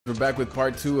We're back with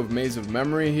part 2 of Maze of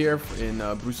Memory here in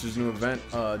Brewster's new event,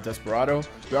 Desperado.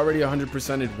 We already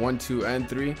 100%ed 1, 2, and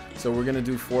 3, so we're gonna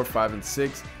do 4, 5, and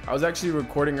 6. I was actually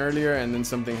recording earlier and then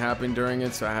something happened during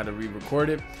it, so I had to re-record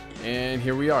it, and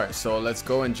here we are. So let's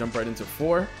go and jump right into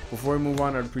 4. Before we move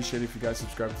on, I'd appreciate it if you guys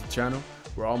subscribe to the channel.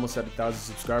 We're almost at 1,000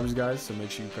 subscribers, guys, so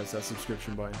make sure you press that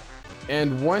subscription button.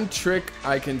 And one trick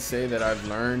I can say that I've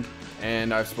learned,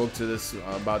 and I've spoke to this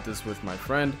about this with my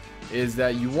friend, is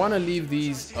that you want to leave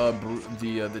these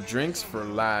the drinks for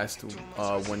last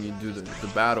when you do the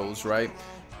battles, right?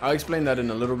 I'll explain that in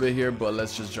a little bit here, but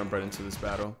let's just jump right into this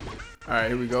battle. All right,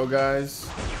 here we go, guys.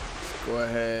 Let's go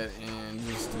ahead and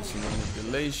just do some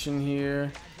manipulation here.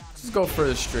 Just go for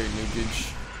the straight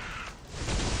nukage.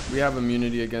 We have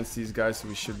immunity against these guys, so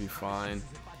we should be fine.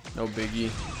 No biggie.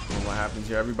 And what happens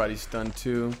here? Everybody's stunned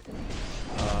too.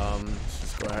 Let's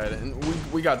just go ahead and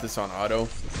we got this on auto.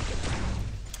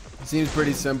 Seems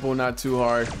pretty simple, not too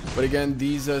hard. But again,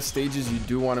 these stages, you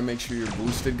do want to make sure you're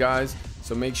boosted, guys.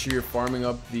 So make sure you're farming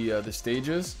up the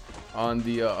stages. On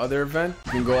the other event,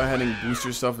 you can go ahead and boost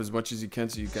yourself as much as you can,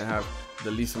 so you can have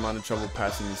the least amount of trouble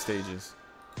passing these stages.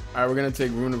 All right, we're gonna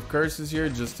take Rune of Curses here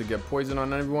just to get poison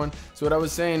on everyone. So what I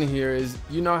was saying here is,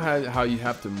 you know how you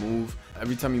have to move.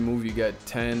 Every time you move, you get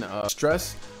 10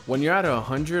 stress. When you're at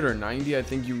 100 or 90, I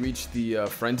think you reach the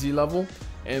frenzy level,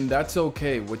 and that's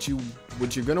okay. What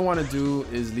you're gonna want to do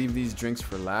is leave these drinks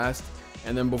for last,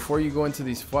 and then before you go into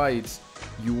these fights,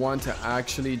 you want to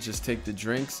actually just take the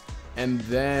drinks and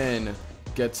then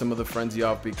get some of the frenzy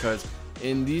off, because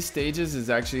in these stages is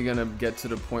actually gonna get to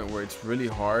the point where it's really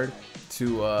hard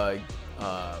to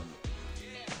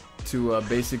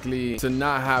basically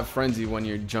not have frenzy when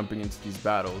you're jumping into these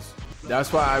battles.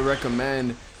 That's why I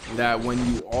recommend that when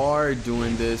you are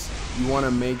doing this, you want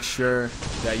to make sure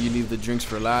that you leave the drinks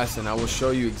for last, and I will show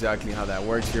you exactly how that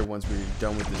works here once we're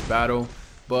done with this battle.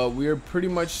 But we are pretty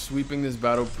much sweeping this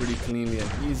battle pretty cleanly and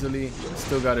easily.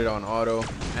 Still got it on auto.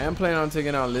 I am planning on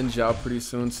taking out Lin Zhao pretty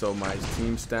soon, so my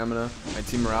team stamina, my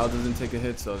team morale doesn't take a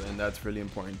hit, so and that's really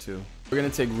important too. We're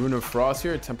gonna take Rune of Frost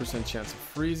here, a 10% chance of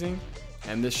freezing,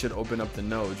 and this should open up the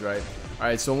nodes, right? All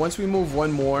right, so once we move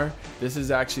one more, this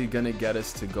is actually gonna get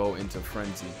us to go into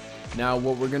frenzy. Now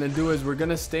what we're gonna do is we're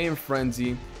gonna stay in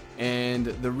frenzy, and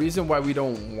the reason why we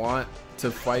don't want to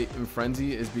fight in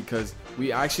frenzy is because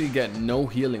we actually get no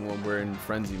healing when we're in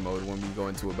frenzy mode when we go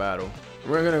into a battle.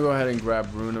 We're gonna go ahead and grab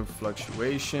Rune of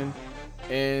Fluctuation,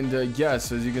 and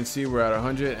yes, as you can see, we're at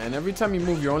 100, and every time you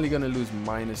move, you're only gonna lose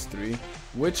 -3,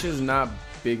 which is not that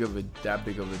big of a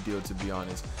deal, to be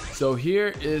honest. So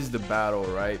here is the battle,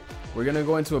 right? We're gonna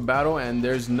go into a battle, and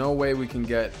there's no way we can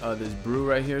get this brew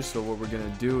right here. So what we're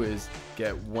gonna do is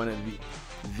get one of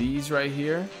these right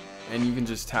here, and you can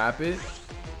just tap it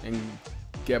and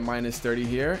get -30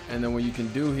 here, and then what you can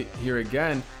do here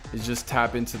again is just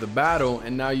tap into the battle,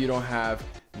 and now you don't have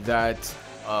that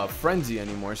frenzy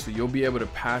anymore, so you'll be able to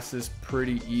pass this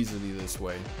pretty easily this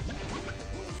way.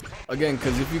 Again,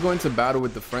 because if you go into battle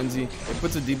with the frenzy, it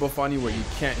puts a debuff on you where you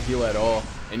can't heal at all,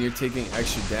 and you're taking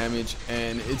extra damage,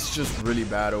 and it's just really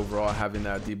bad overall having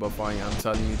that debuff on you. I'm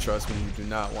telling you, trust me, you do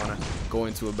not want to go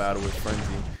into a battle with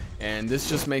frenzy, and this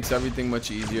just makes everything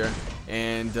much easier,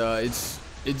 and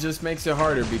it just makes it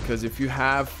harder, because if you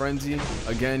have frenzy,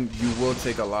 again, you will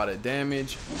take a lot of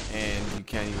damage, and you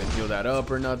can't even heal that up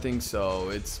or nothing, so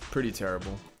it's pretty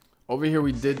terrible. Over here,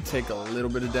 we did take a little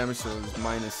bit of damage, so it was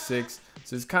 -6.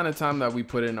 So it's kind of time that we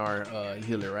put in our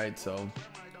healer, right? So,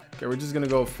 okay, we're just gonna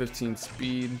go 15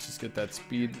 speed, just get that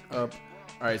speed up.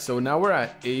 All right, so now we're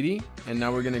at 80, and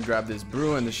now we're gonna grab this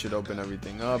brew, and this should open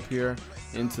everything up here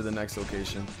into the next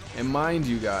location. And mind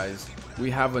you guys,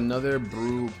 we have another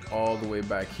brew all the way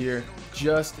back here,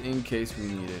 just in case we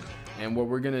need it. And what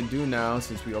we're gonna do now,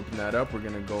 since we opened that up, we're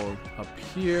gonna go up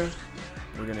here.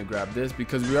 We're gonna grab this,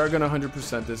 because we are gonna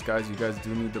 100% this, guys. You guys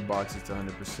do need the boxes to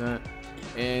 100%.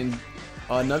 And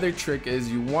another trick is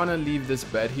you want to leave this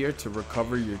bed here to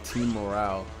recover your team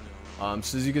morale.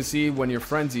 So as you can see, when you're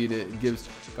frenzied, it gives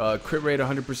crit rate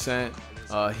 100%,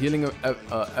 healing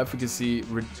efficacy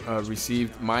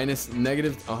received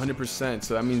 -100%,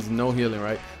 so that means no healing,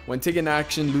 right? When taking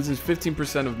action, loses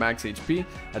 15% of max HP.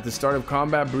 At the start of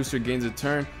combat, Brewster gains a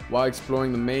turn. While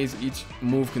exploring the maze, each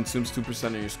move consumes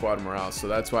 2% of your squad morale, so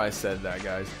that's why I said that,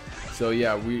 guys. So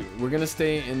yeah, we're gonna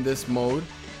stay in this mode,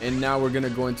 and now we're gonna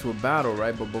go into a battle,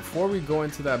 right? But before we go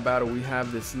into that battle, we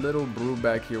have this little brew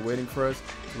back here waiting for us,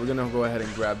 so we're gonna go ahead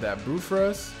and grab that brew for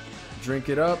us, drink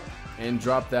it up, and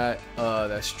drop that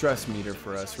that stress meter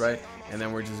for us, right? And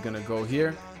then we're just gonna go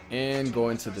here and go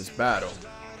into this battle.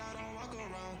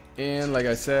 And like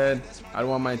I said, I don't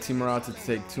want my team morale to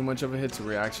take too much of a hit, so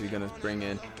we're actually gonna bring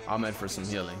in Ahmed for some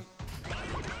healing.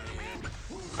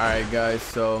 Alright guys,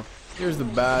 so here's the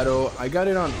battle. I got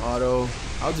it on auto.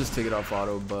 I'll just take it off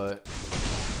auto, but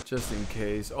just in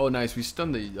case. Oh nice, we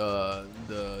stunned the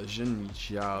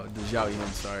Xiao Yin,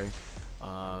 sorry.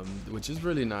 Which is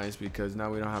really nice because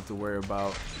now we don't have to worry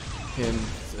about him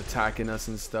attacking us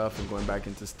and stuff and going back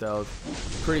into stealth.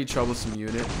 Pretty troublesome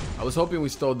unit. I was hoping we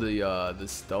stole the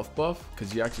stealth buff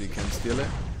because you actually can steal it.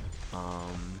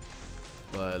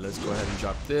 But let's go ahead and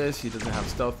drop this. He doesn't have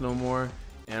stealth no more.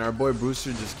 And our boy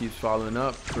Brewster just keeps following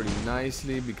up pretty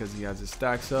nicely because he has his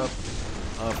stacks up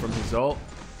from his ult.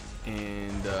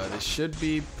 And this should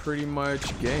be pretty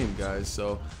much game, guys.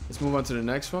 So let's move on to the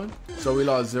next one. So we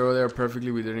lost 0 there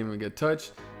perfectly. We didn't even get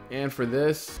touched. And for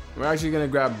this, we're actually gonna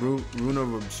grab Rune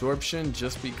of Absorption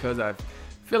just because I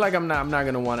feel like I'm not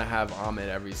gonna want to have Ahmed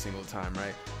every single time,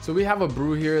 right? So we have a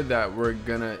brew here that we're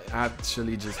gonna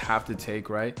actually just have to take,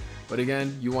 right? But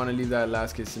again, you want to leave that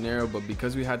last case scenario, but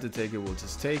because we had to take it, we'll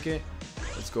just take it.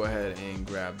 Let's go ahead and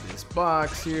grab this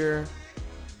box here.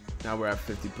 Now we're at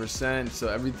 50%, so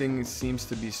everything seems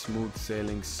to be smooth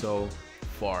sailing so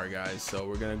far, guys. So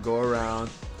we're gonna go around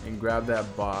and grab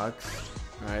that box,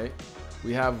 right?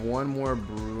 We have one more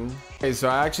brew. Okay, so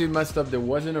I actually messed up. There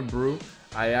wasn't a brew.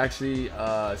 I actually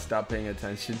stopped paying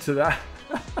attention to that.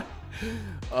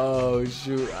 Oh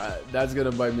shoot, that's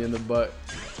gonna bite me in the butt.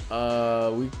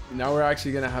 Now we're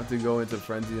actually gonna have to go into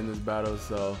frenzy in this battle.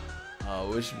 So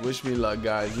wish me luck,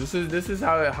 guys. This is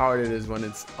how hard it is when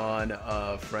it's on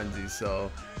frenzy.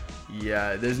 So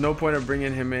yeah, there's no point of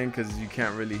bringing him in because you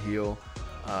can't really heal.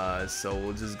 So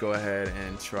we'll just go ahead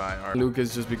and try our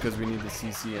Lucas just because we need the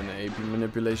CC and the AP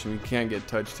manipulation. We can't get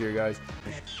touched here, guys.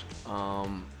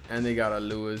 And they got a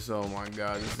Lewis. Oh my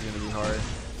god, this is gonna be hard.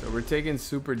 So we're taking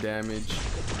super damage.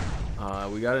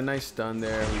 We got a nice stun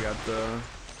there. We got the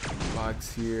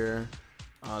box here.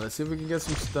 Let's see if we can get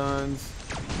some stuns.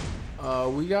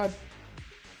 We got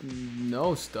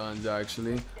no stuns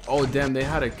actually. Oh damn, they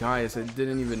had a Gaius. I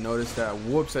didn't even notice that.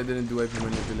 Whoops, I didn't do AP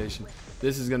manipulation.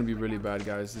 This is gonna be really bad,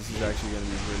 guys. This is actually gonna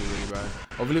be really bad.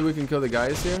 Hopefully we can kill the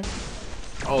Gaius here.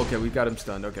 Oh, okay, we got him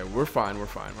stunned. Okay, we're fine.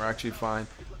 We're actually fine.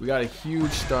 We got a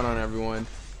huge stun on everyone,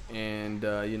 and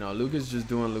you know, Lucas just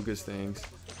doing Lucas things.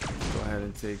 Let's go ahead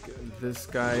and take this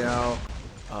guy out.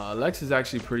 Alex is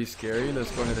actually pretty scary. Let's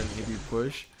go ahead and AP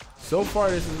push. So far,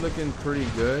 this is looking pretty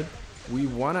good. We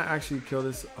want to actually kill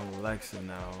this Alexa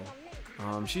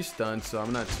now. She's stunned, so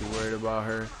I'm not too worried about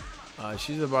her.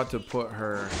 She's about to put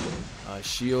her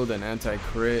shield and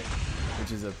anti-crit,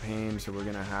 which is a pain, so we're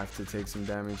gonna have to take some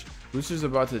damage. Brewster's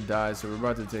about to die, so we're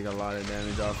about to take a lot of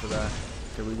damage off of that.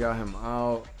 Okay, we got him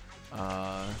out.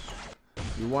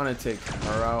 We want to take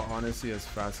her out, honestly, as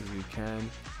fast as we can.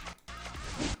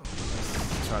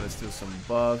 Let's try to steal some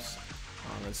buffs.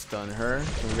 Let's stun her.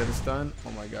 Can we get a stun?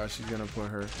 Oh my gosh, she's gonna put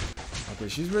her. Okay,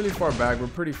 she's really far back. We're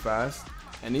pretty fast,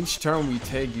 and each turn we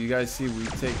take, you guys see, we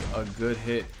take a good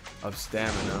hit of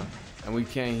stamina, and we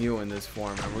can't heal in this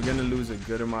form, and we're gonna lose a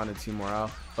good amount of team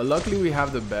morale. But luckily we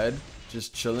have the bed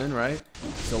just chilling, right?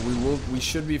 So we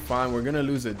should be fine. We're gonna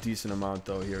lose a decent amount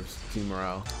though here of team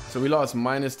morale. So we lost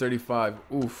minus 35.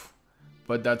 Oof,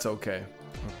 but that's okay.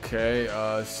 Okay,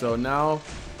 so now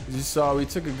as you saw, we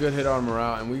took a good hit on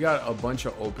morale, and we got a bunch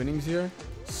of openings here.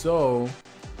 So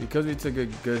because we took a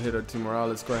good hit on team morale,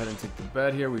 let's go ahead and take the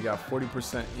bed here. We got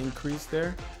 40% increase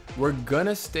there. We're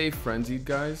gonna stay frenzied,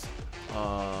 guys,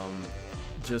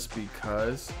 just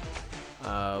because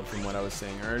from what I was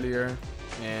saying earlier.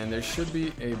 And there should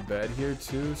be a bed here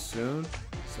too soon,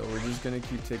 so we're just gonna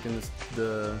keep taking this,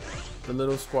 the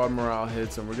little squad morale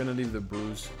hits, and we're gonna leave the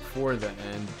brews for the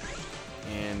end.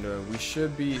 And we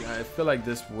should be, I feel like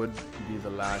this would be the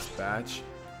last batch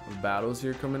of battles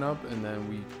here coming up, and then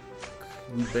we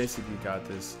basically got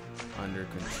this under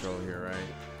control here,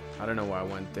 right? I don't know why I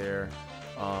went there.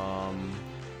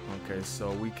 Okay,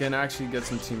 so we can actually get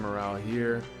some team morale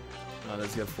here.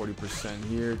 Let's get 40%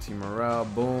 here, team morale,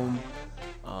 boom.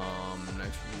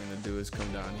 Next we're gonna do is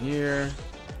come down here,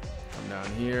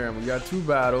 and we got 2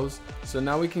 battles. So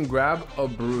now we can grab a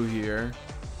brew here,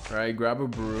 right? Grab a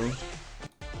brew.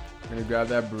 We're gonna grab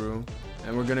that brew,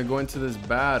 and we're gonna go into this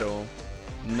battle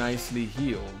nicely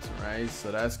healed, right?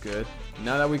 So that's good.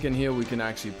 Now that we can heal, we can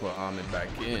actually put Ahmed back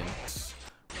in.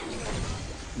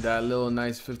 That little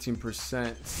nice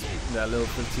 15%, that little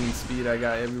 15 speed I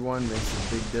got everyone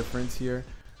makes a big difference here.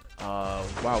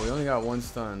 Wow, we only got 1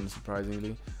 stun,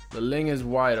 surprisingly. The Ling is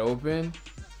wide open.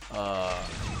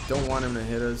 Don't want him to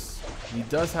hit us. He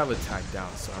does have attack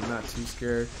down, so I'm not too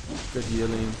scared. Good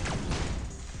healing,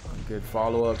 good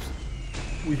follow-ups.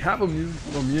 we have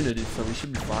immunity, so we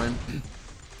should be fine.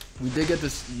 We did get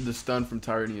the stun from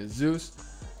Tyranny of Zeus,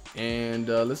 and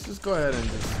let's just go ahead and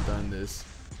just stun this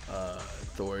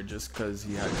Thor just because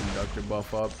he had conductor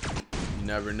buff up. You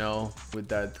never know with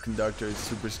that conductor, it's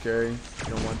super scary. You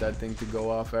don't want that thing to go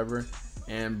off ever.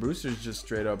 And Brewster's just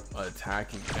straight up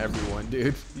attacking everyone,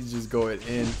 dude. He's just going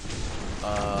in.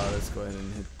 Let's go ahead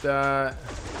and hit that.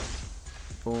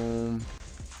 Boom.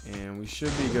 And we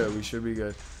should be good. We should be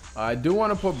good. I do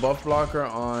want to put buff blocker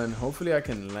on. Hopefully I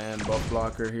can land buff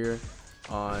blocker here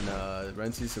on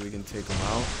Renzi so we can take him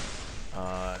out.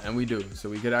 And we do. So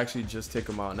we could actually just take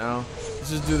him out now.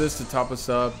 Let's just do this to top us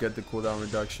up, get the cooldown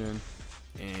reduction.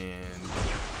 And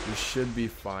we should be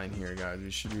fine here, guys.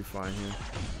 We should be fine here.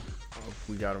 Oh,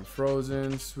 we got him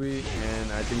frozen. Sweet.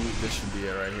 And I think this should be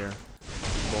it right here.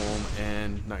 Boom.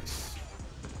 And nice.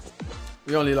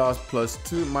 We only lost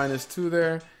 -2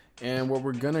 there. And what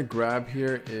we're gonna grab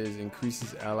here is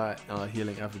increases ally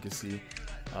healing efficacy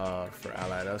for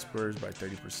allied espers by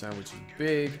 30%, which is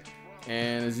big.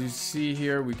 And as you see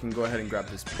here, we can go ahead and grab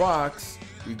this box.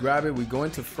 We grab it, we go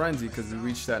into frenzy because we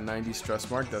reached that 90 stress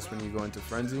mark. That's when you go into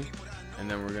frenzy. And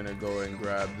then we're gonna go and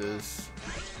grab this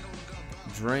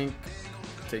drink,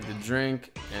 take the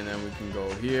drink, and then we can go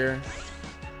here,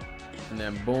 and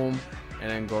then boom, and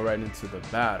then go right into the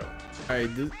battle. All right,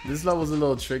 this level's a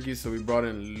little tricky, so we brought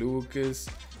in Lucas.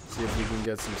 See if we can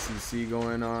get some CC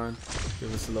going on.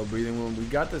 Give us a little breathing room. We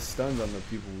got the stuns on the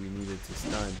people we needed to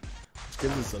stun, which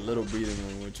gives us a little breathing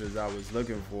room, which is I was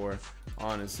looking for,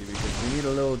 honestly, because we need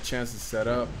a little chance to set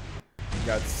up. We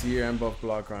got Seer and buff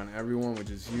blocker on everyone,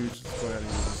 which is huge. Let's go ahead and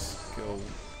just kill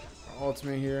our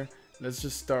ultimate here. Let's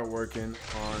just start working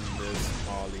on this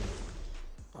Ollie.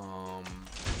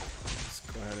 Let's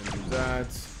go ahead and do that.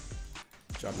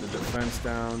 Drop the defense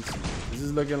down. This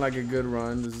is looking like a good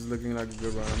run. This is looking like a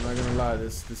good run. I'm not gonna lie,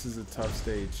 this is a tough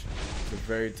stage. It's a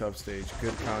very tough stage.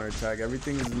 Good counter attack.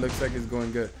 Everything looks like it's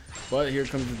going good. But here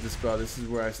comes the dispel. This is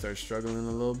where I start struggling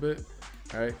a little bit.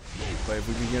 Alright. But if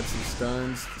we can get some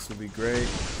stuns, this will be great.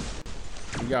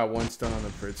 We got one stun on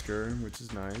the Pritzker, which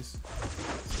is nice.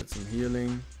 Let's get some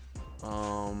healing.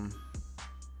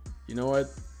 You know what?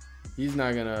 He's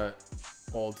not gonna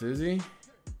ult, is he?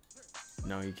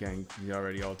 No, he can't. He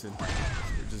already ulted.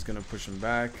 We're just gonna push him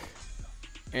back,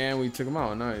 and we took him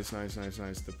out. Nice, nice, nice,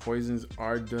 nice. The poisons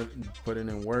are putting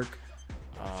in work.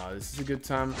 This is a good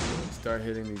time to start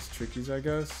hitting these trickies, I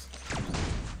guess,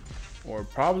 or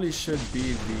probably should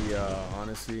be the.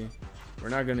 Honestly, we're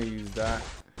not gonna use that.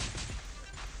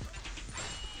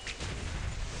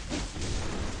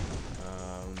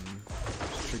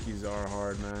 Trickies are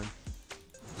hard, man.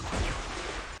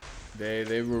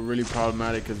 They were really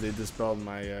problematic because they dispelled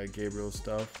my Gabriel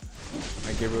stuff,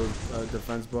 my Gabriel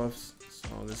defense buffs. So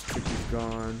this trick is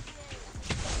gone.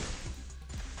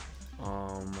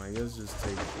 I guess just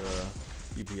take the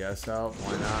DPS out.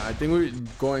 Why not? I think we're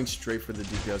going straight for the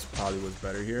DPS probably was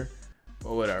better here,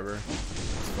 but whatever.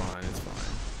 It's fine. It's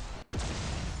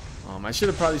fine. I should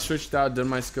have probably switched out, done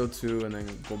my skill 2, and then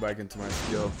go back into my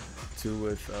skill 2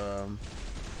 with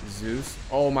Zeus.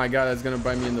 Oh my god, that's gonna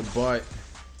bite me in the butt.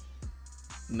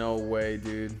 No way,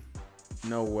 dude.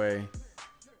 No way.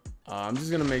 I'm just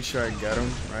gonna make sure I get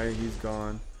him. Right, he's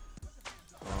gone.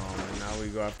 And now we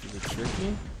go after the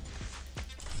tricky.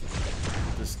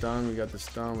 The stun, we got the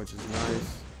stun, which is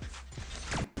nice.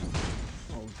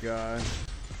 Oh god.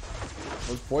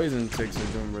 Those poison ticks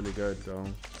are doing really good, though.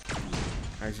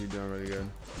 Actually doing really good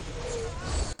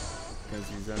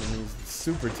against these enemies, the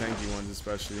super tanky ones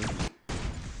especially.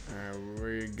 Alright,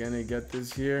 we're gonna get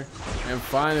this here, and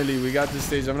finally we got this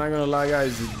stage. I'm not gonna lie,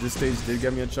 guys, this stage did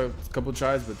get me a couple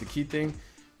tries, but the key thing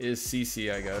is CC,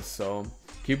 I guess. So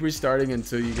keep restarting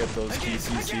until you get those key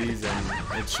CCs,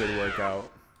 and it should work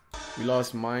out. We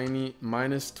lost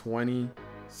 -20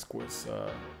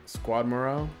 squad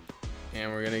morale,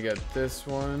 and we're gonna get this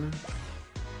one,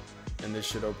 and this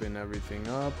should open everything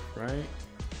up, right?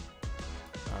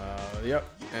 Yep,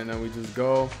 and then we just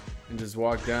go and just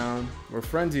walk down. We're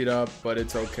frenzied up, but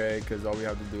it's okay because all we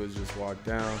have to do is just walk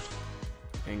down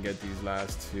and get these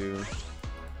last 2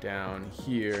 down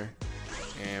here,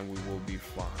 and we will be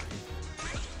fine.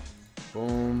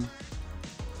 Boom,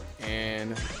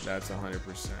 and that's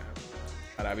 100%.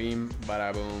 Bada beam,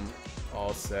 bada boom,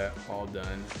 all set, all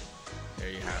done.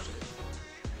 There you have it.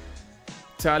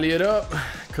 Tally it up,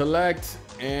 collect,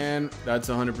 and that's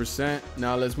 100%.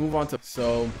 Now let's move on to,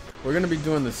 so we're gonna be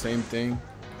doing the same thing.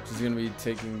 Just gonna be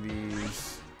taking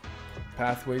these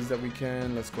pathways that we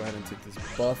can. Let's go ahead and take this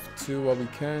buff too while we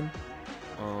can.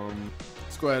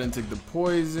 Let's go ahead and take the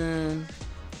poison,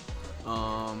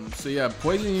 So yeah,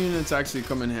 poison units actually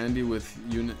come in handy with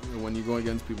when you go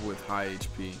against people with high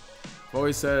HP. I've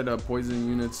always said poison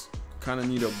units kind of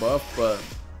need a buff, but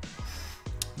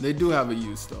they do have a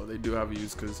use though. They do have a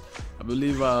use because I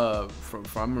believe,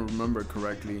 if I remember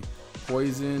correctly,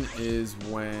 poison is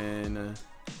when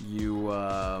you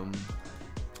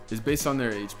it's based on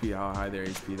their HP, how high their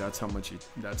HP. That's how much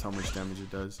damage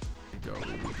it does. Here we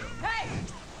go. Hey,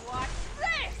 what's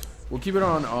this? We'll keep it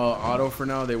on auto for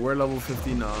now. They were level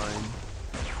 59.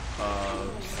 I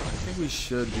think we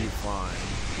should be fine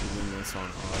keeping this on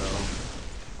auto.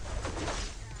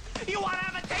 You want to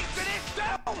have a taste of this too?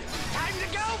 Time to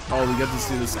go. Oh, we get to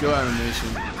see the skill animation.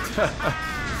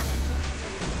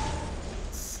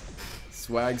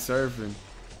 Swag surfing.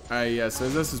 Alright, yeah, so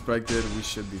as I suspected, we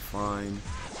should be fine.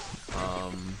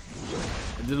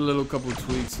 I did a little couple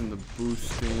tweaks in the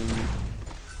boosting.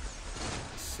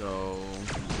 So,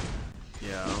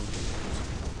 yeah.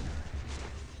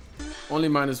 Only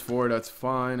 -4, that's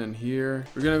fine. And here,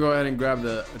 we're gonna go ahead and grab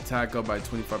the attack up by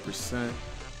 25%.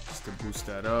 Just to boost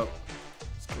that up.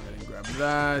 Let's go ahead and grab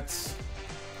that.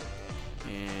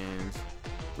 And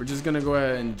we're just gonna go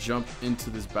ahead and jump into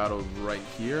this battle right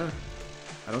here.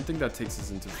 I don't think that takes us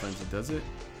into frenzy, does it?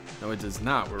 No, it does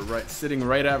not. We're sitting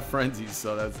right at frenzy,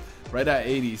 so that's right at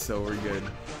 80, so we're good.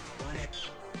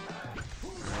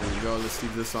 There we go. Let's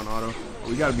leave this on auto.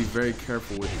 We gotta be very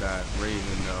careful with that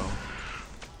Raven, though.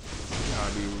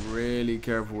 Gotta be really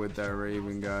careful with that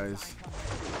Raven, guys.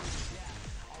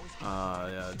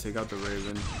 Yeah, take out the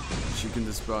Raven. She can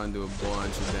dispel and do a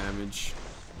bunch of damage,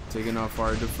 taking off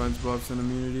our defense buffs and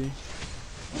immunity.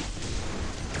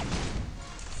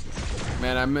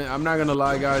 Man, I'm not gonna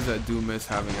lie, guys. I do miss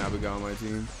having Abigail on my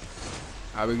team.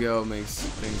 Abigail makes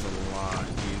things a lot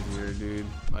easier, dude.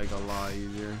 Like a lot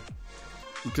easier.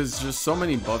 Because just so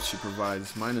many buffs she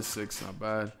provides. -6, not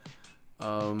bad.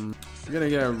 We're gonna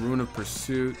get a Rune of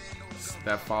Pursuit.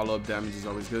 That follow-up damage is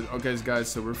always good. Okay, guys,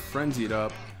 so we're frenzied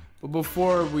up. But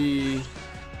before we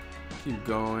keep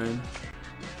going,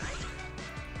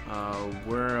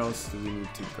 where else do we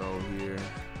need to go here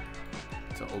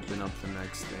to open up the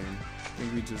next thing? I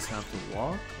think we just have to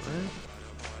walk, right?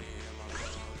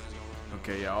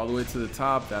 Okay, yeah, all the way to the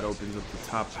top. That opens up the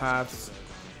top paths.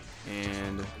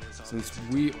 And since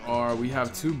we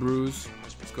have 2 brews,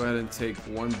 let's go ahead and take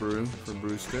 1 brew for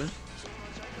brewster.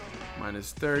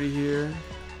 -30 here.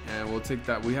 And we'll take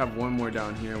that. We have 1 more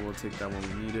down here. We'll take that when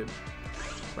we need it.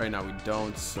 Right now we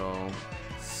don't, so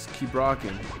let's keep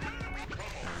rocking.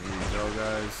 Here we go,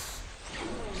 guys.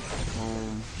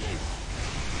 Boom.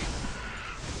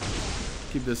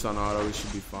 Keep this on auto, we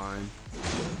should be fine.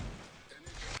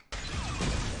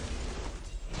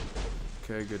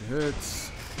 Okay, good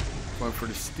hits. Going for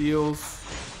the steals.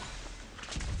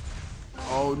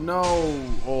 Oh no!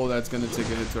 Oh, that's gonna take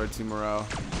a hit to our team morale.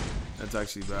 That's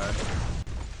actually bad.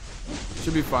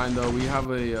 Should be fine though. We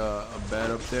have a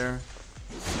bed up there,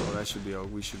 so that should be.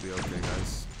 We should be okay,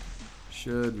 guys.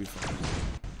 Should be fine.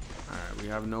 All right, we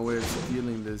have no way of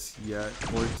stealing this yet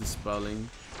or dispelling.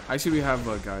 Actually, we have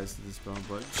guys to dispel,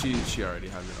 but she already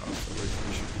has it off, so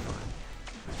we should be fine.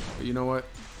 But you know what?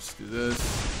 Let's do this.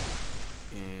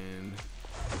 And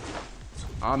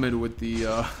Ahmed with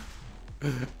the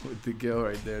with the kill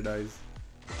right there, nice.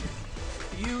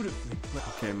 Beautifully.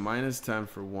 Okay, -10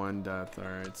 for 1 death. All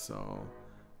right, so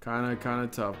kind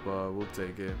of tough, but we'll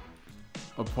take it.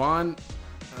 Upon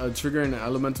triggering an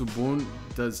elemental boon,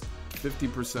 does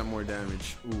 50% more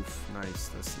damage. Oof, nice.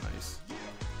 That's nice.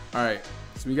 All right,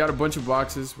 so we got a bunch of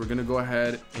boxes. We're gonna go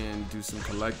ahead and do some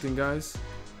collecting, guys.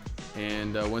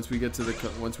 And once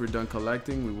we're done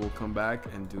collecting, we will come back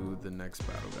and do the next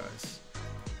battle, guys.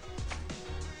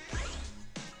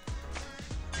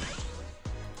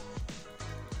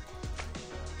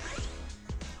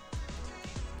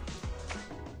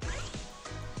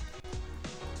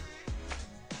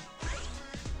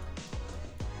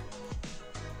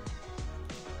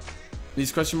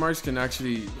 These question marks can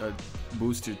actually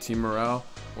boost your team morale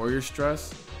or your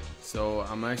stress. So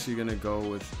I'm actually gonna go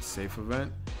with safe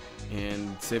event,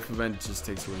 and safe event just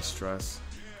takes away stress.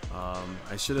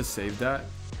 I should have saved that,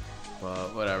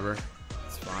 but whatever,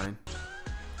 it's fine.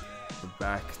 We're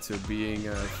back to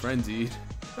being frenzied.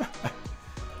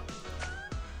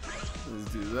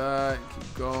 Let's do that,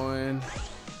 keep going.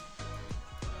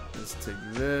 Let's take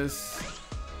this.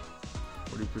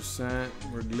 40%,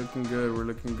 we're looking good, we're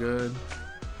looking good.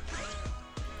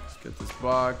 Let's get this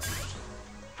box.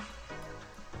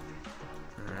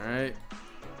 Alright.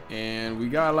 And we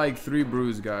got like 3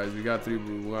 brews, guys. We got 3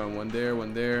 brews. We got 1 there,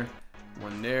 1 there,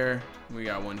 1 there. We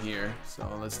got 1 here. So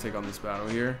let's take on this battle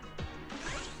here.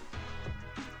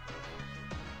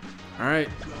 All right,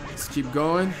 let's keep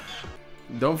going.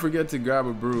 Don't forget to grab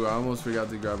a brew. I almost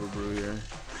forgot to grab a brew here.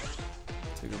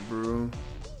 Take a brew.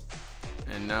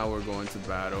 And now we're going to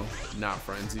battle. Not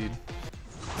frenzied.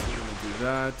 We're gonna do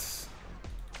that.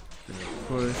 Gonna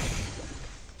push.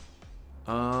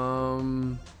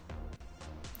 You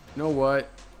know what?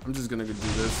 I'm just gonna go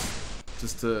do this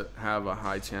just to have a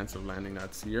high chance of landing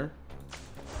that seer,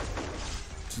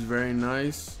 which is very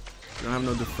nice. We don't have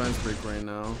no defense break right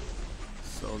now,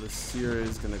 so the seer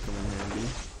is gonna come in handy.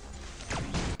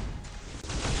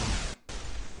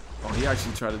 Oh, he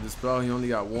actually tried to dispel. He only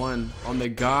got one on the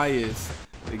guy he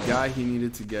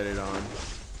needed to get it on.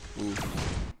 Oof,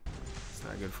 it's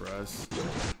not good for us.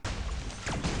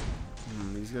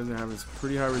 These guys are having some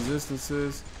pretty high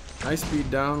resistances. Nice speed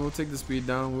down. We'll take the speed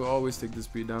down. We'll always take the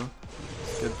speed down.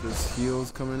 Let's get this heals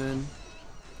coming in.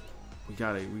 We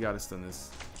gotta stun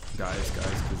this guys,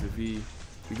 because if he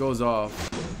goes off,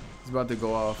 he's about to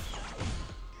go off.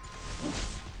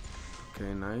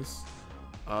 Okay, nice.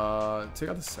 Take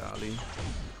out the Sally.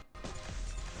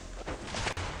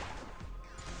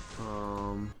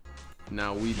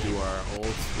 Now we do our ult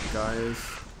with guys.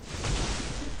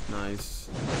 Nice.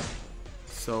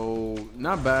 So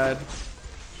not bad.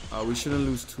 We shouldn't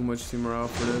lose too much team morale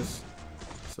for this,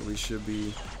 so we should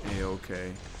be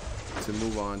a-okay to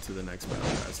move on to the next battle,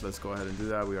 guys. Let's go ahead and do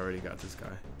that. We already got this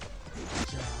guy.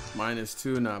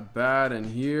 -2, not bad. And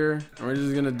here, and we're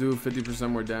just gonna do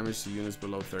 50% more damage to units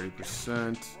below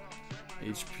 30%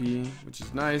 HP, which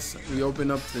is nice. We open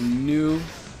up the new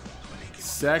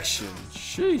section.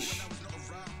 Sheesh.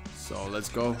 So let's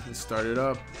go. Let's start it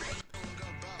up.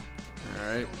 All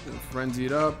right, we'll frenzy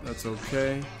it up. That's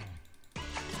okay.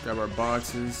 Grab our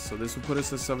boxes. So this will put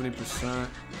us at 70%.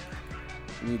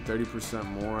 We need 30%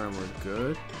 more and we're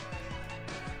good.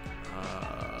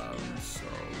 So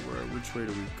which way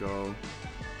do we go?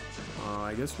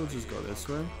 I guess we'll just go this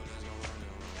way,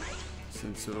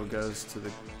 since it'll get us to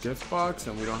the gift box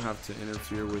and we don't have to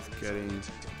interfere with getting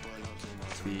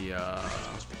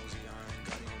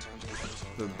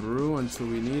the brew until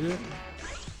we need it.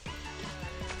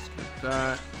 Let's get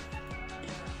that.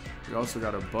 We also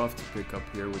got a buff to pick up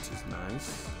here, which is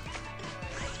nice.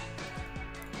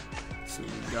 Let's see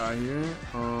what we got here.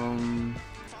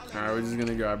 Alright, we're just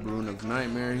gonna grab Rune of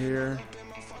Nightmare here.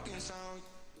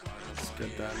 Let's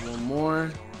get that one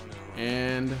more.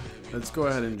 And let's go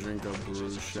ahead and drink a brew,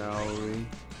 shall we?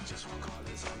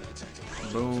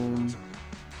 Boom.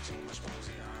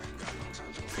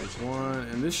 Take one.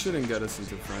 And this shouldn't get us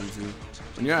into frenzy.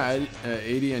 When you're at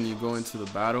 80 and you go into the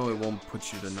battle, it won't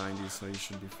put you to 90, so you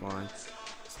should be fine. Let's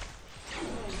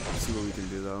see what we can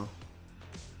do though.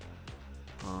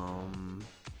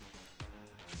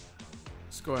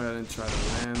 Let's go ahead and try to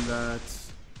land that.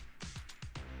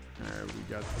 Alright, we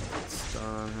got the stun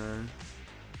on her.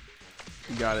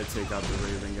 We gotta take out the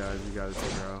Raven, guys. We gotta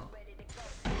take her out.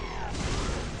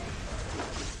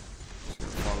 Just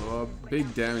gonna follow up.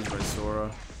 Big damage by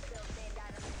Sora.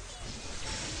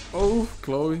 Oh,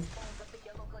 Chloe.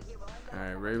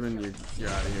 Alright, Raven, you're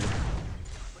out of here.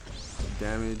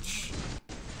 Damage.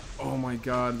 Oh my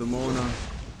god, the Mona.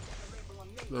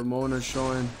 The Mona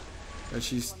showing that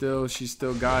she still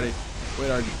got it.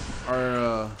 Wait,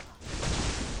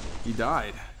 he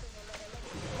died.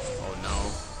 Oh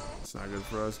no. It's not good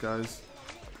for us, guys.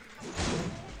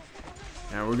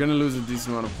 And we're gonna lose a decent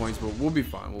amount of points, but we'll be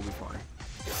fine. We'll be fine.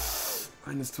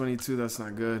 -22, that's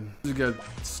not good. We got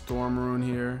Storm Rune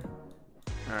here.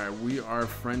 Alright, we are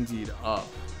frenzied up.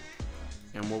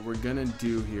 And what we're gonna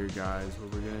do here, guys,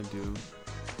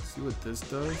 see what this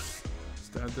does?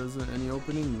 That doesn't any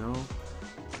opening? No.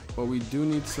 But we do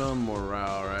need some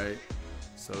morale, right?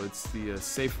 So it's the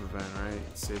safe event, right?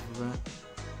 Safe event.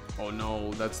 Oh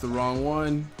no, that's the wrong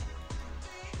one.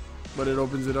 But it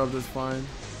opens it up, that's fine.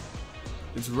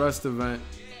 It's rest event.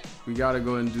 We gotta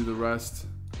go and do the rest.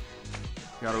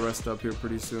 Gotta rest up here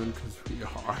pretty soon because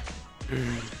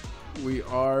we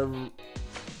are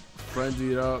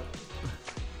frenzied up.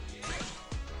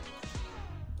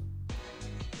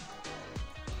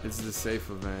 It's the safe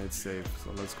event, it's safe. So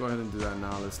let's go ahead and do that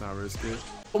now. Let's not risk it.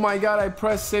 Oh my god, I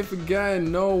pressed safe again.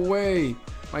 No way.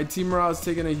 My team morale is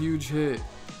taking a huge hit.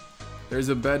 There's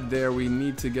a bed there. We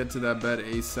need to get to that bed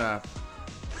ASAP.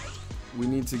 We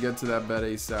need to get to that bed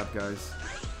ASAP, guys.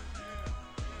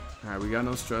 Alright, we got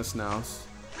no stress now.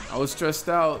 I was stressed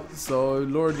out, so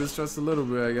lowered the stress a little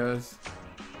bit, I guess.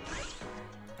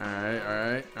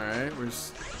 Alright. We're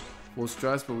full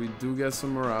stress, but we do get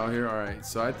some morale here. Alright,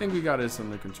 so I think we got this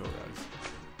under control, guys.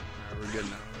 Alright, we're good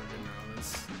now.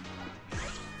 Let's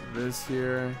this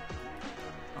here.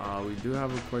 We do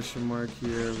have a question mark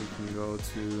here. We can go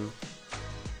to,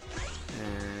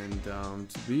 And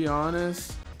to be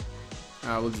honest,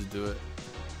 we'll just do it.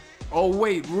 Oh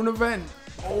wait, rune event.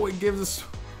 Oh, it gives us.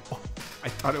 Oh, I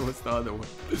thought it was the other one.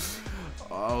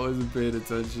 Oh, I wasn't paying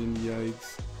attention.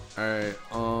 Yikes. All right.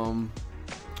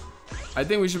 I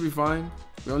think we should be fine.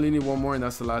 We only need one more, and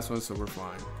that's the last one, so we're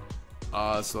fine.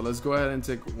 So let's go ahead and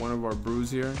take one of our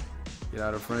brews here. Get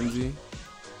out of frenzy.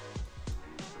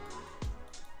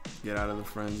 Get out of the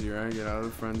frenzy, right? Get out of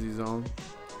the frenzy zone.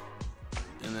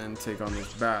 And then take on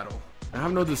this battle. I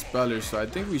have no dispellers, so I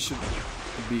think we should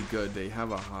be good. They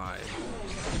have a hide.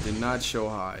 They did not show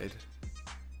hide.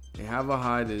 They have a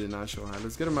hide. They did not show hide.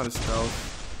 Let's get them out of stealth.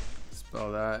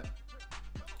 Spell that.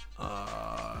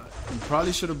 We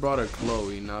probably should have brought a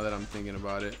Chloe now that I'm thinking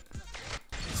about it.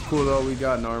 It's cool though. We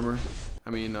got an armor.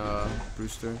 I mean,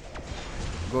 brewster.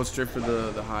 Go straight for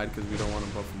the hide because we don't want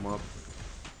to buff him up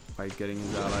by getting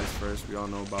his allies first. We all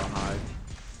know about hide,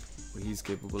 what he's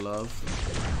capable of.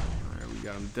 Alright, we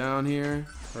got him down here.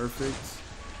 Perfect.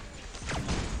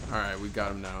 Alright, we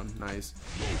got him down. Nice.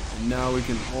 And now we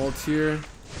can ult here.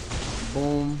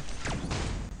 Boom.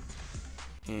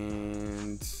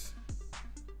 And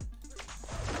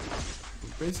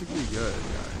we're basically good,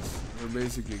 guys. We're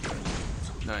basically good.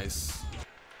 Nice.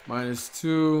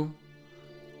 -2.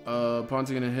 Upon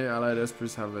taking a hit, allied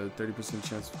espers have a 30%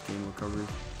 chance of gain recovery.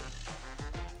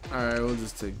 Alright, we'll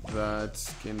just take that.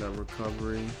 Gain that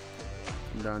recovery.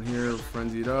 Come down here,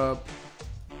 frenzied up.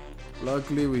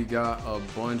 Luckily, we got a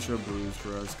bunch of brews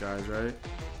for us, guys, right?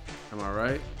 Am I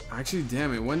right? Actually,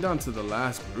 damn, it went down to the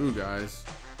last brew, guys.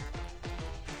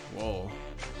 Whoa.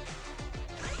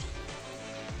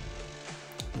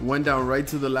 It went down right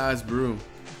to the last brew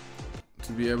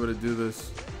to be able to do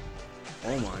this.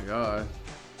 Oh my god.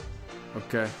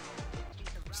 Okay.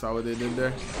 Saw what they did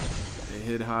there? They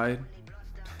hid hide.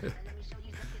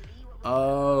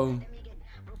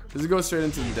 Let's go straight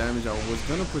into the damage. I was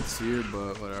gonna put seer,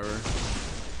 but whatever.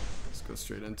 Let's go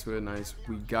straight into it. Nice.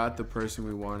 We got the person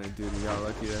we wanted, dude. We got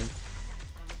lucky there.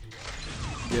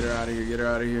 Get her out of here. Get her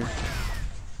out of here.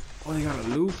 Oh, they got a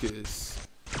Lucas.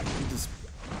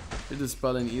 They're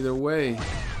dispelling either way.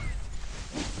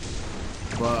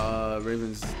 But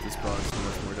Raven's dispel is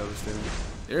much more devastating.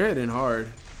 They're hitting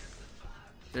hard.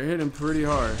 They're hitting pretty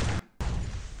hard.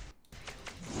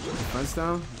 Defense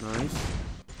down. Nice.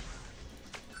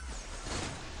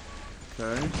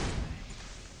 Okay.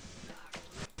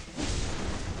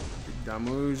 Big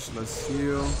damage. Let's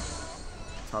heal.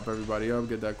 Top everybody up.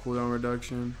 Get that cooldown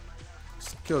reduction.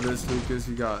 Just kill this Lucas.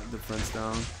 He got defense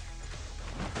down.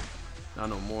 Not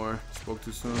no more. Spoke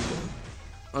too soon.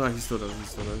 Oh no, he still does. He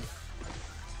still does.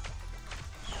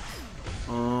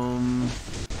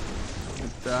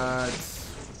 With that.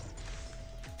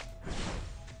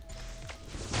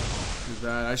 With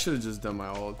that, I should have just done my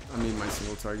ult. I mean, my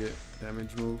single target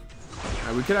damage move.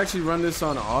 Alright, we could actually run this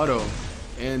on auto,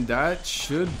 and that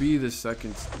should be the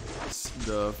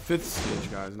fifth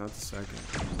stage, guys, not the second.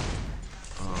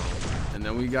 And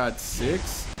then we got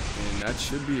 6, and that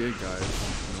should be it, guys.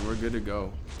 And we're good to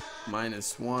go.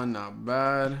 -1, not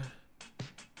bad.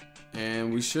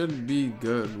 And we should be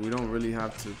good. We don't really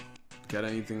have to get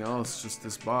anything else, just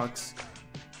this box.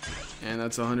 And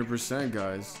that's 100%,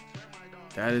 guys.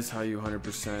 That is how you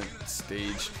 100%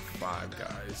 stage 5,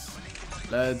 guys.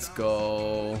 Let's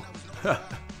go.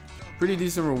 Pretty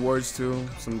decent rewards too.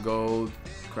 Some gold,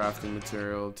 crafting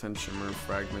material, 10 shimmer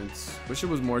fragments. Wish it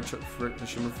was more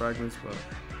shimmer fragments, but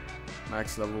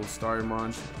max level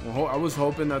Starymon. Well, I was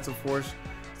hoping that's a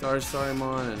 4-star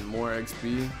Starymon and more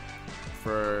XP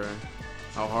for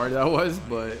how hard that was,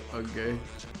 but okay.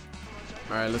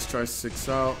 Alright, let's try 6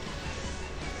 out.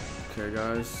 Okay,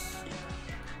 guys.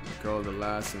 Let's go, the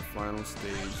last and final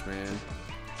stage, man.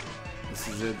 This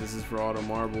is it. This is for all the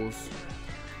marbles.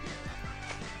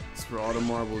 It's for all the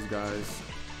marbles, guys.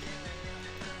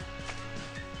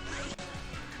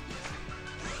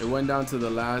 It went down to the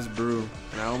last brew,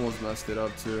 and I almost messed it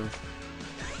up too.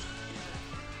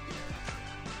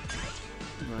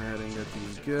 Go ahead and get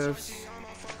these gifts.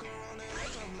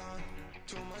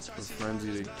 We're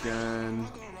frenzied again.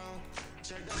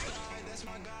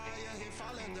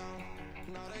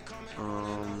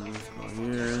 Let's go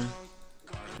here.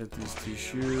 Get these 2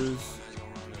 shoes.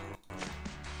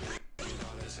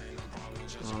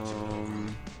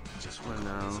 What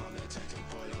now?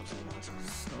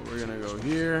 So we're gonna go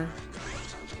here,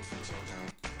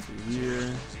 to here,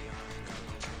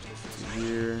 to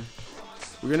here.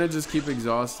 We're gonna just keep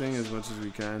exhausting as much as we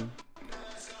can.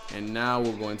 And now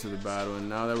we'll go into the battle. And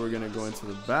now that we're gonna go into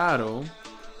the battle,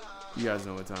 you guys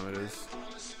know what time it is.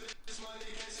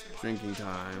 Drinking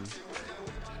time.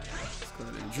 Let's go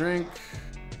ahead and drink.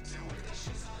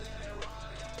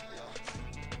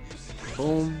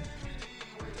 Boom.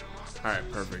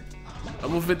 Alright, perfect.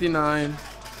 Level 59.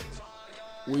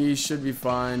 We should be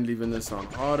fine leaving this on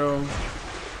auto.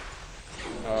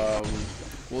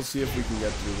 We'll see if we can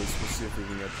get through this. We'll see if we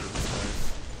can get through this,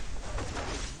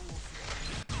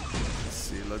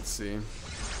 guys. Let's see.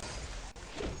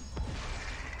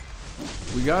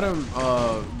 We gotta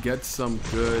get some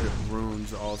good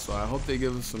runes also. I hope they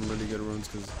give us some really good runes,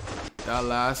 because that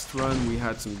last run we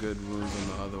had some good runes on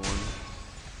the other one.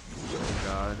 Oh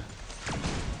god.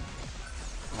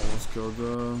 Almost killed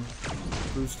the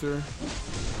brewster.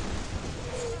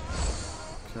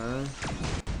 Okay.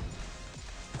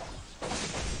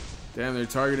 Damn, they're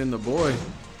targeting the boy.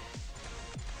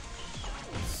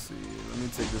 Let's see. Let me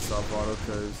take this off auto,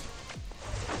 because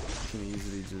I can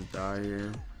easily just die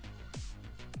here.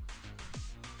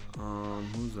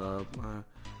 Who's up?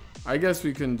 I guess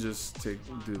we can just do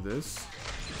this.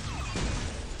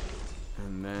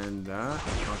 And then that.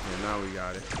 Okay, now we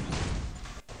got it.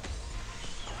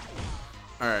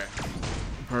 Alright.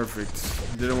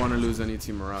 Perfect. Didn't want to lose any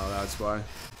team morale, that's why.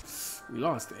 We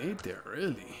lost 8 there,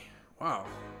 really? Wow.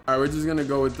 Alright, we're just gonna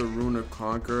go with the Rune of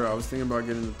Conquer. I was thinking about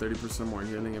getting the 30% more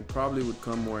healing. It probably would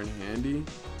come more in handy.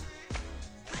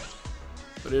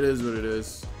 But it is what it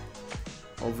is.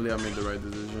 Hopefully I made the right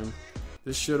decision.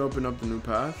 This should open up the new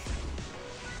path.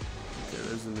 Okay,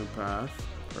 there's a new path.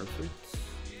 Perfect.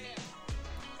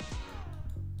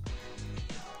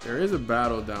 There is a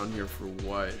battle down here for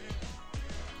what?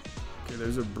 Okay,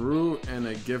 there's a brew and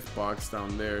a gift box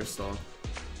down there, so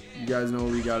you guys know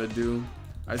what we gotta do.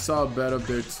 I saw a bed up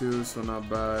there too, so not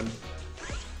bad.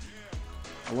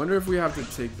 I wonder if we have to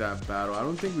take that battle. I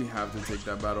don't think we have to take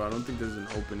that battle. I don't think there's an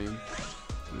opening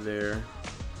there.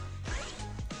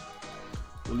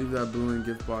 We'll leave that blue and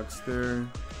gift box there.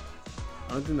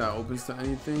 I don't think that opens to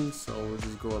anything, so we'll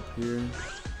just go up here.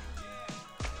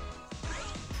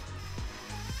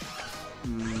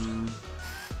 And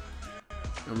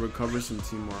recover some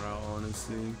team morale,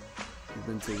 honestly. We've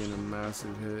been taking a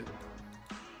massive hit.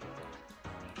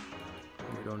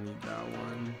 We don't need that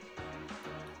one.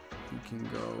 We can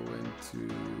go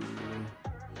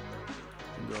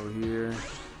here,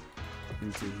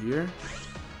 into here.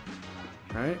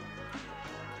 Alright.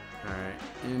 Alright,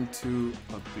 into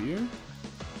up here.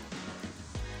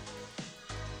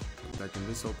 And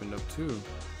this opened up too.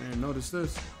 Hey, notice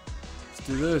this. Let's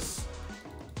do this.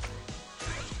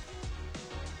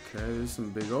 Okay, there's some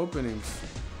big openings.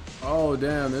 Oh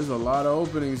damn, there's a lot of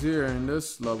openings here in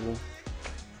this level.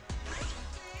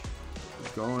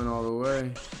 Going all the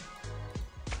way.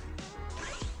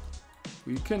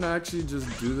 We can actually just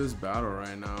do this battle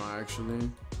right now, actually.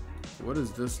 What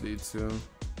does this lead to?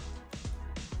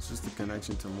 It's just a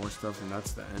connection to more stuff, and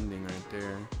that's the ending right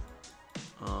there.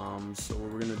 So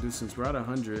what we're gonna do, since we're at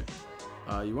 100,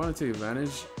 you want to take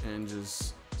advantage and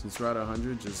just, since we're at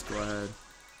 100, just go ahead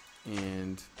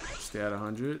and stay at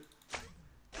 100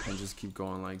 and just keep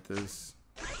going like this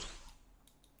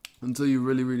until you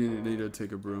really need to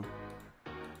take a brew,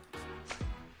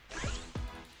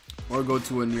 or go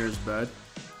to a nearest bed,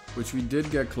 which we did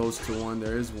get close to one.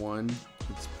 There is one.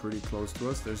 It's pretty close to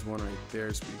us. There's one right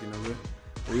there, speaking of it.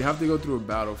 But we have to go through a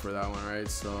battle for that one, right?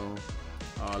 So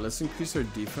let's increase our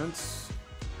defense.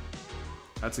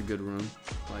 That's a good rune.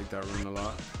 I like that rune a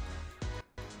lot.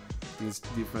 This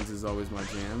defense is always my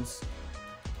jams.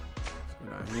 So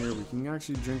down here, we can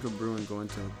actually drink a brew and go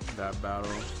into that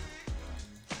battle.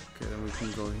 Okay, then we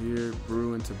can go here,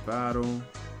 brew into battle,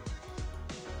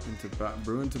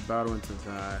 brew into battle into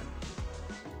that.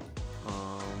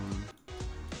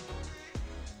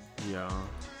 Yeah,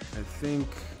 I think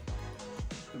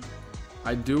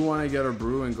I do want to get a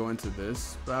brew and go into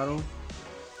this battle,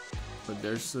 but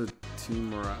there's a team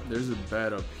morale. There's a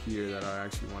bed up here that I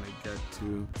actually want to get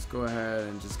to. Let's go ahead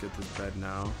and just get this bed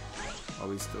now while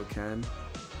we still can.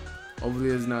 Hopefully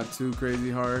it's not too crazy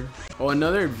hard. Oh,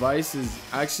 another advice is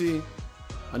actually,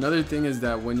 another thing is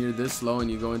that when you're this low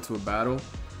and you go into a battle,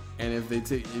 and if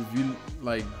you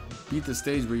like beat the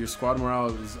stage where your squad morale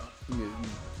is,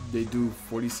 they do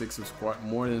 46 of squad,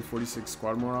 more than 46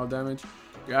 squad morale damage,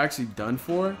 you're actually done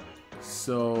for.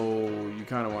 So you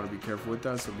kind of want to be careful with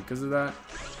that. So because of that,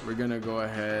 we're gonna go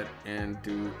ahead and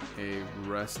do a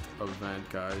rest event,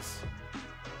 guys.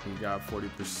 We got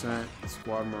 40%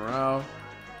 squad morale,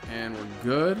 and we're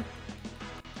good.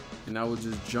 And now we'll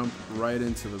just jump right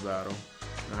into the battle.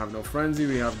 We have no frenzy.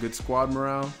 We have good squad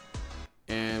morale,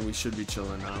 and we should be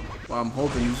chilling now. Well, I'm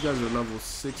hoping these guys are level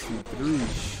 63.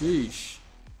 Sheesh.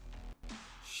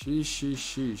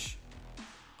 Sheesh.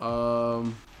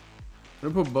 I'm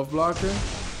gonna put buff blocker.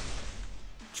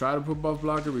 Try to put buff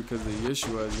blocker because the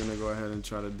Yeshua is gonna go ahead and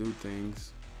try to do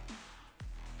things.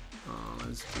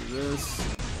 Let's do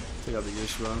this. Take out the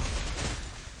Yeshua.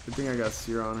 Good thing I got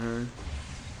Seer on her.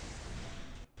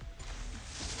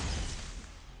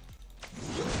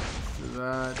 Let's do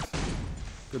that.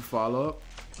 Good follow-up.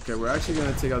 Okay, we're actually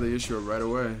gonna take out the Yeshua right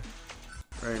away.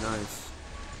 Very nice.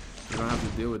 We don't have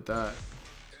to deal with that.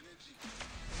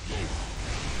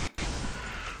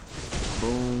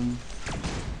 Boom.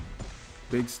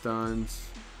 Big stuns.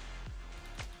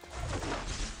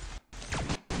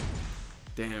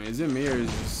 Damn, is it me or is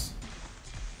this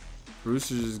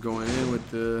Brewster's just going in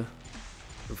with the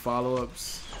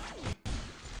follow-ups?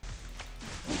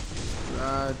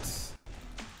 That.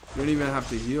 You don't even have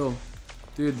to heal.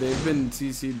 Dude, they've been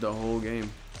CC'd the whole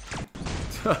game.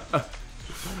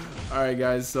 Alright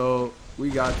guys, so we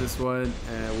got this one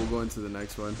and we'll go into the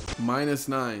next one.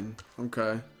 -9.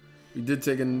 Okay. We did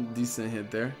take a decent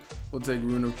hit there. We'll take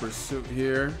Rune of Pursuit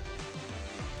here.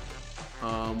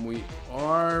 We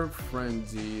are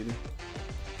frenzied.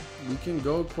 We can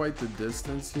go quite the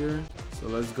distance here. So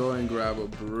let's go and grab a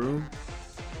brew.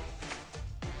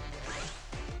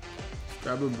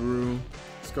 Grab a brew.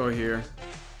 Let's go here.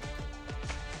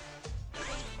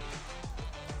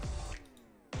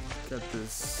 Get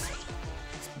this.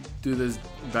 Let's do this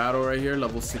battle right here,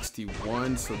 level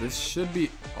 61. So this should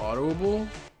be autoable.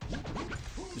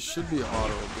 This should be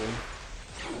autoable.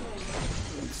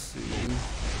 Let's see.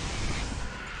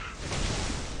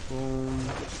 Boom.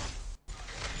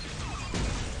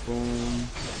 Boom.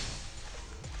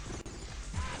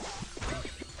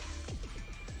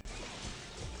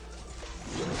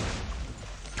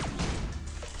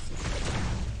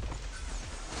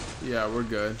 Yeah, we're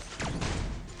good.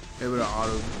 Able to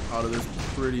auto this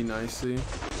pretty nicely.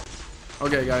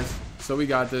 Okay, guys. So we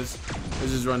got this.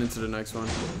 Let's just run into the next one.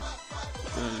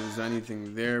 Don't lose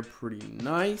anything there. Pretty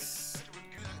nice.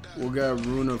 We'll get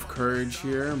Rune of Courage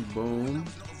here. Boom.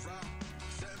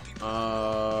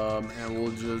 And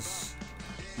we'll just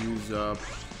use up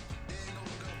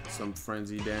some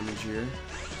frenzy damage here.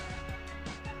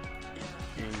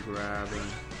 And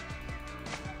grabbing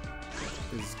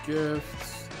his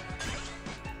gifts.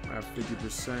 I have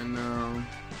 50% now.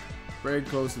 Very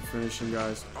close to finishing,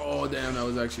 guys. Oh, damn, that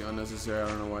was actually unnecessary. I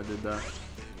don't know why I did that.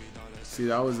 See,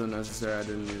 that was unnecessary. I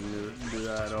didn't even do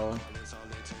that at all.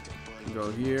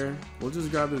 Go here. We'll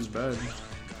just grab this bed.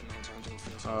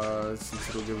 Since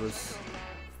it'll give us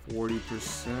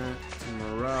 40% to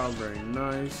morale. Very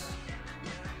nice.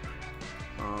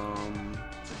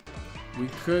 We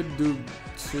could do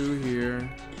 2 here.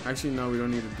 Actually, no, we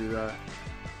don't need to do that.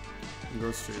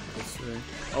 Go straight this way.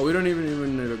 Oh, we don't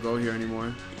even need to go here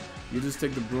anymore. You just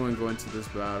take the brew and go into this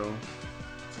battle.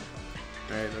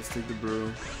 Alright, let's take the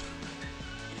brew.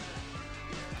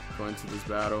 Go into this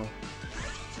battle.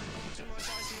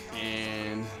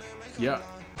 And yeah.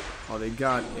 Oh, they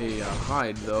got a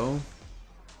hide though.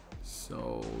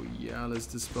 So yeah, let's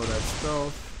dispel that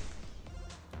stealth.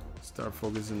 Start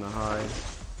focusing the hide.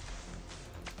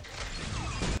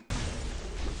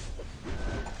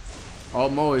 Oh,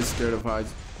 I'm always scared of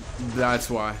hides. That's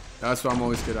why. That's why I'm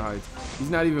always scared of hides. He's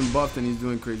not even buffed and he's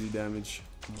doing crazy damage.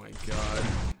 Oh my god.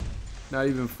 Not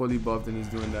even fully buffed and he's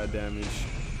doing that damage.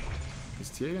 Is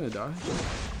TA gonna die?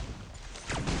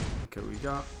 Okay, we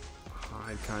got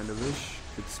hide kind of ish.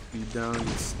 Good speed down,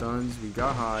 get stuns. We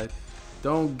got hide.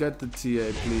 Don't get the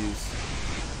TA, please.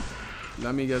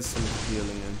 Let me get some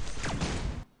healing in.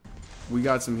 We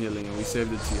got some healing and we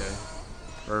saved the TA.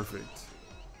 Perfect.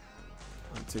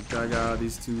 I'll take that guy out.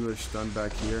 These two are stunned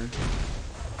back here.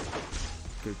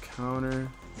 Good counter.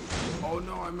 Oh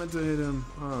no, I meant to hit him.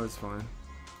 Oh, it's fine.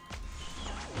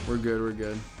 We're good, we're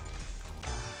good.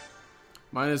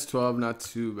 -12, not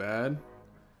too bad.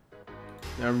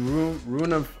 Now,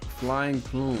 Rune of Flying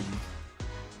Plume.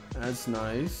 That's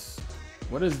nice.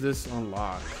 What does this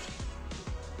unlock?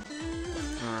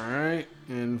 Alright,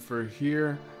 and for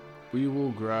here, we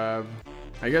will grab...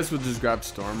 I guess we'll just grab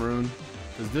Storm Rune.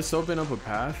 Does this open up a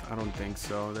path? I don't think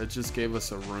so. That just gave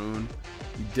us a rune.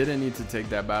 You didn't need to take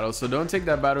that battle. So don't take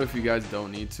that battle if you guys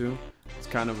don't need to. It's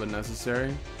kind of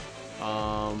unnecessary.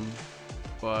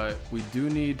 But we do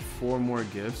need 4 more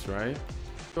gifts, right?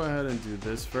 Go ahead and do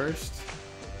this first.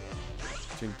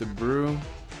 Drink the brew.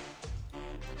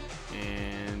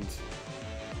 And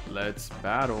let's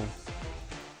battle.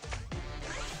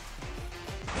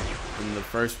 And the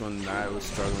first one, I was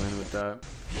struggling with that.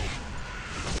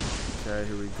 Okay,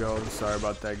 here we go. Sorry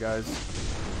about that, guys.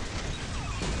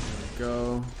 Here we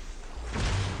go.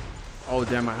 Oh,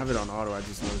 damn, I have it on auto. I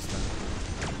just noticed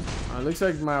that. Looks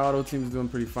like my auto team's doing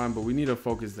pretty fine, but we need to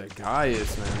focus that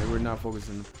Gaius, man. We're not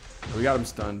focusing. We got him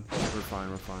stunned. We're fine,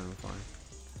 we're fine, we're fine.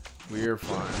 We're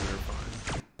fine, we're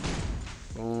fine.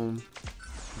 Boom.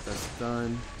 Get that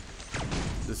stun.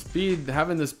 The speed,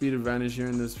 having the speed advantage here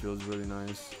in this feels really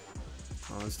nice.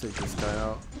 Let's take this guy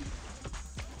out.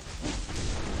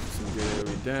 Some good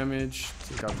AoE damage.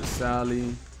 Take out the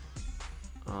Sally.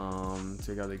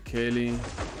 Take out the Kaylee.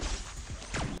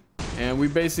 And we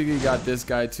basically got this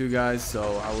guy too, guys.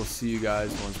 So I will see you guys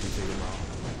once we take him out.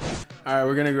 Alright,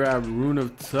 we're gonna grab Rune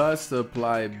of Tusk to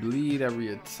apply bleed every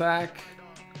attack.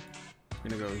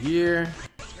 We're gonna go here.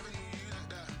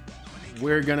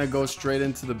 We're gonna go straight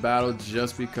into the battle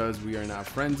just because we are not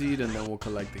frenzied, and then we'll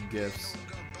collect the gifts.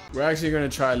 We're actually gonna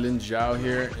try Lin Jiao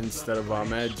here instead of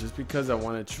Ahmed, just because I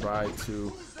want to try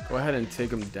to go ahead and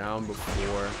take them down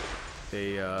before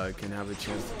they can have a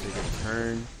chance to take a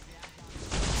turn.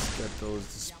 Let's get those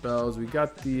dispels. We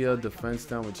got the defense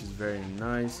down, which is very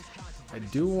nice. I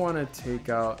do want to take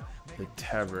out the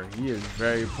Tever. He is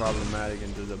very problematic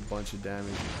and does a bunch of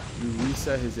damage. We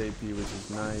reset his AP, which is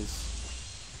nice.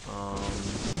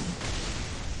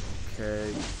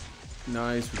 Okay,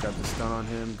 nice. We got the stun on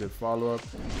him. Good follow up.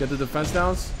 Get the defense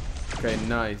downs. Okay,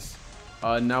 nice.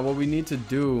 Now what we need to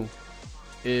do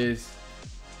is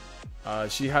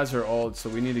she has her ult, so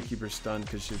we need to keep her stunned,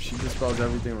 because if she dispels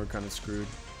everything, we're kind of screwed.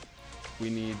 We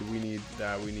need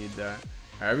that.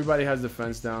 Right, everybody has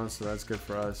defense down, so that's good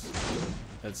for us.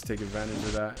 Let's take advantage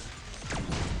of that.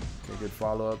 Okay, good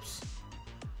follow-ups.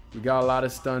 We got a lot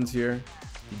of stuns here.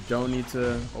 You don't need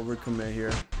to overcommit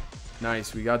here.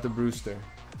 Nice, we got the brewster.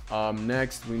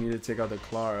 Next, we need to take out the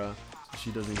Clara, so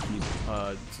she doesn't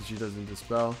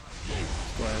dispel.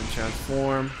 Let's go ahead and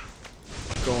transform.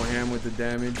 Go ham with the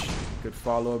damage. Good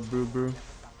follow-up, brew.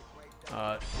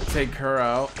 Take her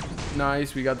out.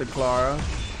 Nice, we got the Clara.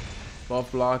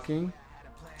 Buff blocking.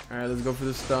 Alright, let's go for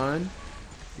the stun.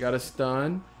 We got a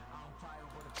stun.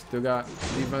 Still got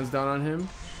defense down on him.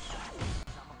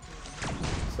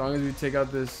 As long as we take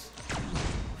out this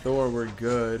Thor, we're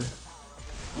good.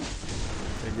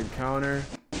 Take a good counter.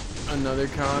 Another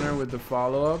counter with the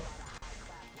follow-up.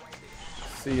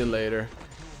 See you later.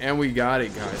 And we got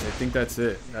it, guys. I think that's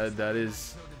it. That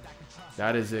is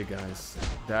it, guys.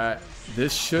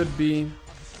 This should be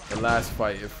the last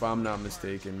fight, if I'm not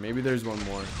mistaken. Maybe there's one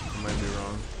more. I might be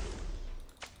wrong.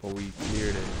 But we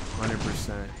cleared it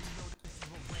 100%.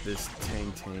 This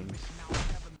Tang.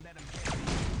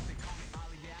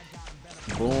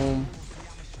 Boom.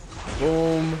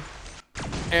 Boom.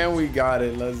 And we got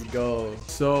it. Let's go.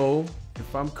 So,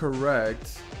 if I'm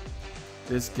correct,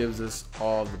 this gives us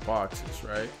all the boxes,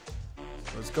 right?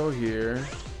 Let's go here.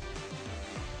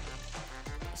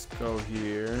 Let's go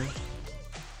here.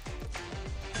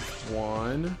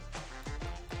 One.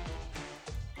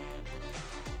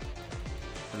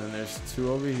 And then there's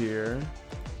two over here.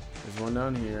 There's one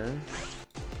down here.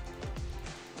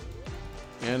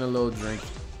 And a little drink.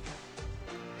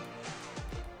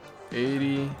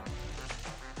 80.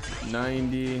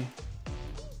 90.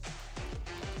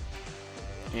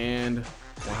 And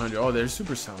 100. Oh, there's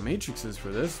super sound matrices for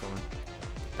this one.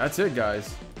 That's it,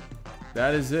 guys.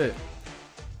 That is it.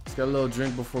 Let's get a little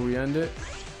drink before we end it,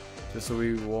 just so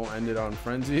we won't end it on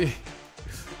frenzy.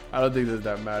 I don't think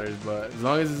that matters, but as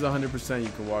long as it's 100%, you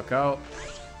can walk out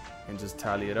and just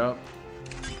tally it up.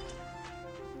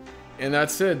 And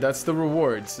that's it. That's the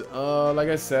rewards. Like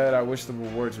I said, I wish the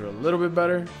rewards were a little bit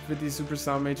better. 50 super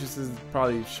sound matrices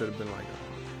probably should have been like,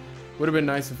 would have been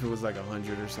nice if it was like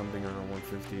 100 or something, or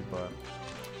 150, but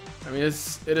I mean,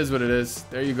 it is what it is.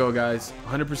 There you go, guys.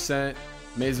 100%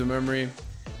 Maze of Memory.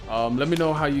 Let me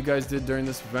know how you guys did during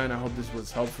this event. I hope this was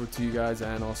helpful to you guys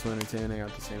and also entertaining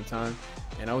at the same time.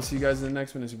 And I will see you guys in the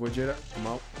next one. It's your boy Jadaa. I'm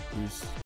out. Peace.